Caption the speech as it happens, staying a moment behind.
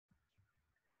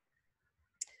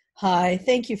Hi,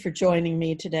 thank you for joining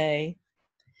me today.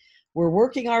 We're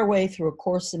working our way through A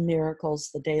Course in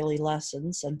Miracles, the daily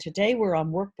lessons, and today we're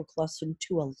on Workbook Lesson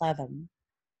 211,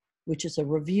 which is a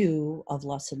review of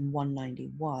Lesson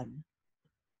 191.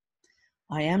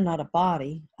 I am not a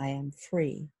body, I am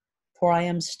free, for I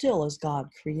am still as God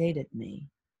created me.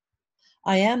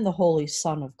 I am the Holy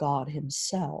Son of God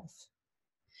Himself.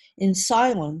 In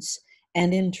silence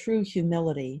and in true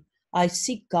humility, I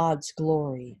seek God's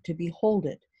glory to behold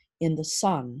it in the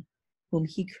Son whom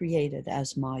He created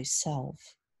as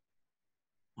myself.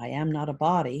 I am not a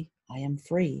body, I am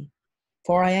free,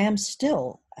 for I am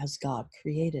still as God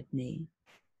created me.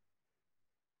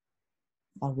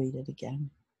 I'll read it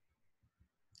again.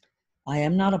 I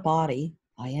am not a body,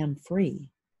 I am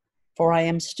free, for I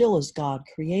am still as God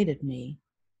created me.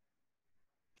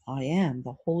 I am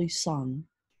the Holy Son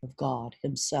of God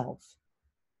Himself.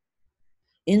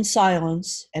 In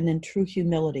silence and in true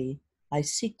humility, I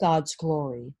seek God's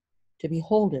glory to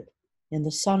behold it in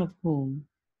the Son of whom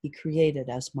He created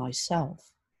as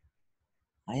myself.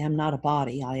 I am not a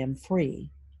body, I am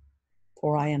free,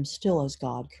 for I am still as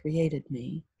God created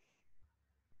me.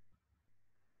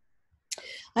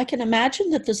 I can imagine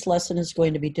that this lesson is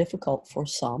going to be difficult for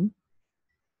some.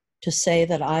 To say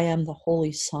that I am the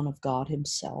Holy Son of God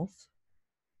Himself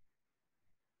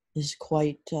is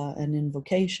quite an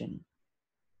invocation.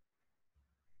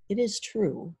 It is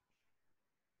true.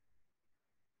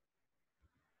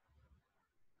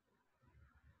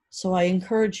 So I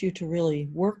encourage you to really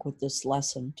work with this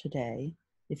lesson today,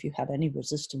 if you have any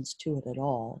resistance to it at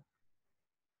all.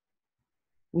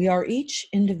 We are each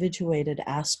individuated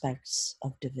aspects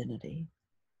of divinity.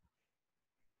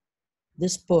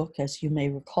 This book, as you may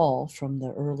recall from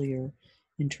the earlier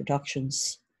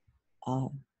introductions,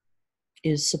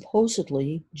 is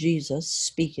supposedly Jesus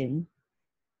speaking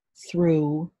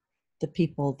through the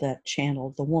people that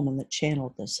channeled, the woman that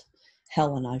channeled this,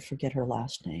 Helen, I forget her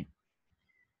last name.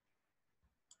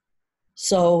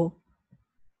 So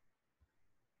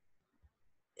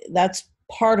that's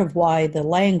part of why the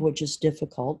language is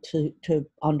difficult to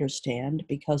understand,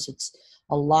 because it's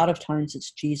a lot of times it's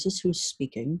Jesus who's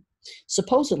speaking.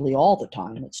 Supposedly all the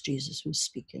time it's Jesus who's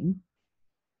speaking.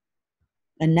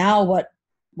 And now what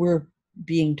we're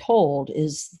being told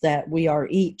is that we are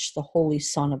each the Holy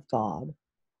Son of God.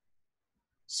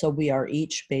 So we are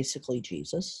each basically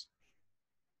Jesus.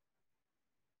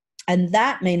 And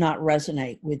that may not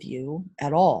resonate with you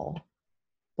at all.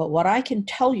 But what I can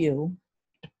tell you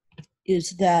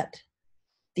is that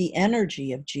the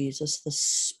energy of Jesus, the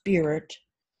spirit,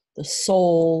 the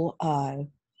soul,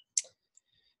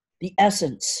 the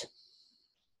essence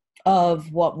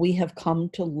of what we have come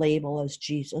to label as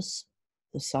Jesus,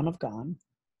 the Son of God,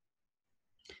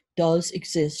 does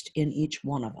exist in each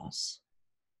one of us.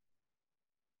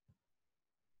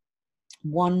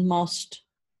 One must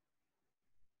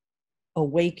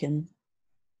awaken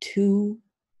to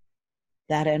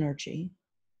that energy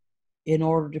in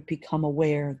order to become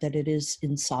aware that it is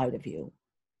inside of you.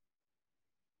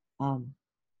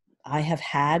 I have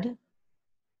had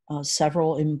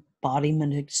several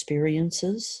embodiment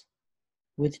experiences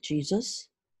with Jesus.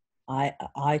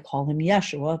 I call him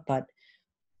Yeshua, but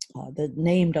the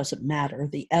name doesn't matter.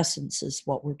 The essence is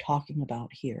what we're talking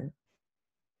about here.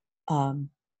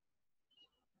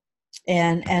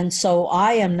 And so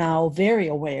I am now very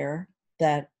aware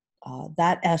that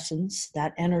that essence,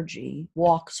 that energy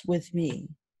walks with me,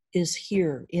 is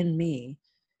here in me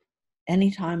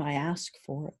anytime I ask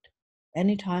for it.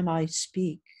 Anytime I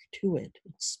speak to it,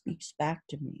 it speaks back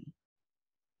to me.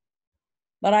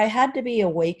 But I had to be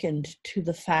awakened to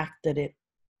the fact that it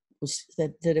was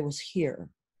that it was here.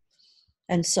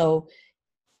 And so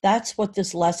that's what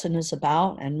this lesson is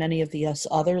about, and many of the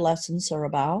other lessons are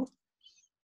about.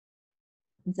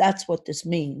 That's what this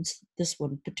means, this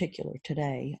one in particular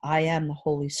today. I am the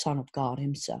Holy Son of God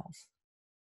Himself.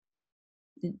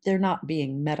 They're not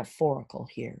being metaphorical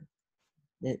here.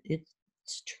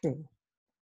 It's true.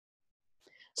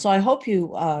 So I hope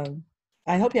you have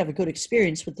a good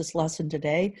experience with this lesson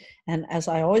today. And as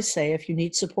I always say, if you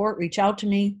need support, reach out to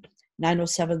me,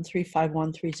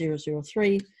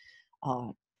 907-351-3003.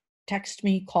 Text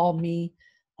me, call me,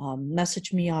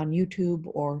 message me on YouTube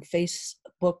or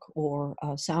Facebook or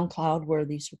SoundCloud, where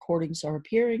these recordings are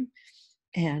appearing.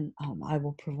 And I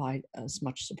will provide as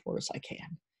much support as I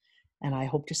can. And I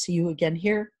hope to see you again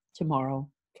here tomorrow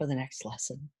for the next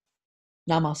lesson.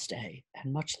 Namaste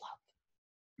and much love.